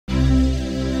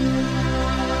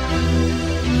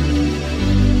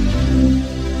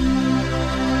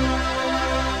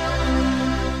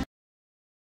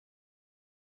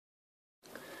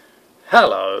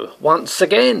Hello once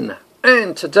again,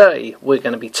 and today we're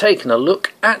going to be taking a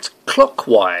look at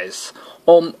Clockwise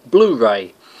on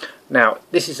Blu-ray. Now,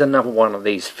 this is another one of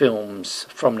these films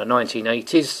from the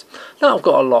 1980s that I've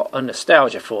got a lot of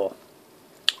nostalgia for.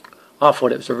 I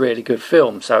thought it was a really good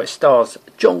film. So it stars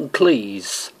John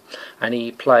Cleese and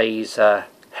he plays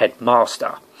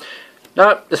headmaster.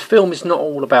 Now, this film is not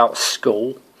all about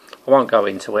school. I won't go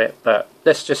into it, but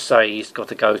let's just say he's got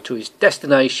to go to his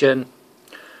destination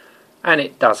and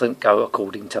it doesn't go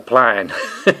according to plan.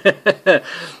 I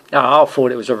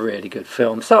thought it was a really good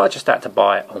film, so I just had to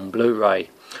buy it on Blu-ray.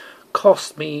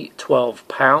 Cost me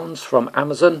 £12 from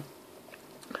Amazon.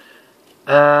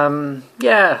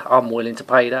 Yeah, I'm willing to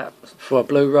pay that for a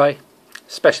Blu-ray,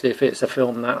 especially if it's a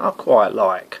film that I quite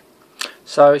like.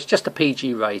 So it's just a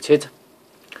PG rated.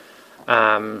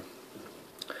 So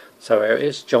here it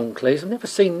is, John Cleese. I've never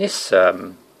seen this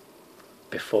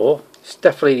before. It's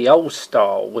definitely the old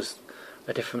style. Was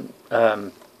a different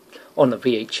on the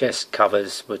VHS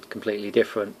covers were completely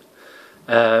different.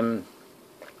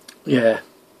 Yeah.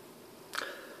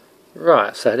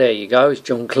 Right, so there you go. It's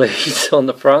John Cleese on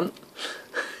the front.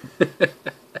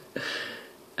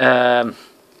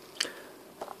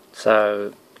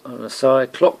 So on the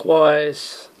side,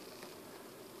 Clockwise,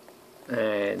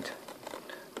 and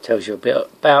tells you a bit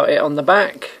about it on the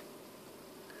back.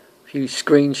 A few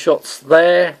screenshots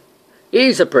there. It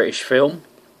is a British film.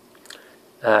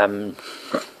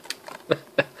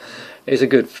 It's a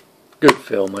good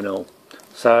film and all.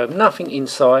 So nothing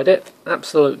inside it,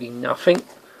 absolutely nothing.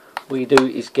 All you do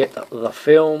is get the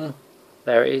film.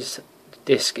 There it is. The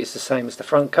disc is the same as the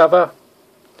front cover,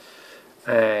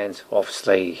 and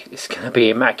obviously it's going to be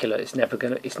immaculate. It's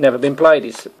never been played.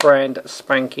 It's brand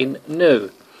spanking new.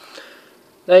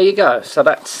 There you go. So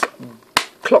that's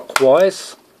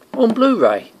Clockwise on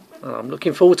Blu-ray. I'm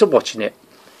looking forward to watching it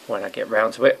when I get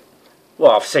round to it.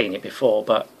 Well, I've seen it before,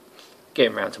 but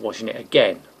getting round to watching it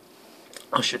again,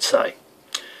 I should say.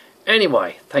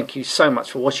 Anyway, thank you so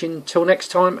much for watching. Till next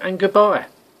time, and goodbye.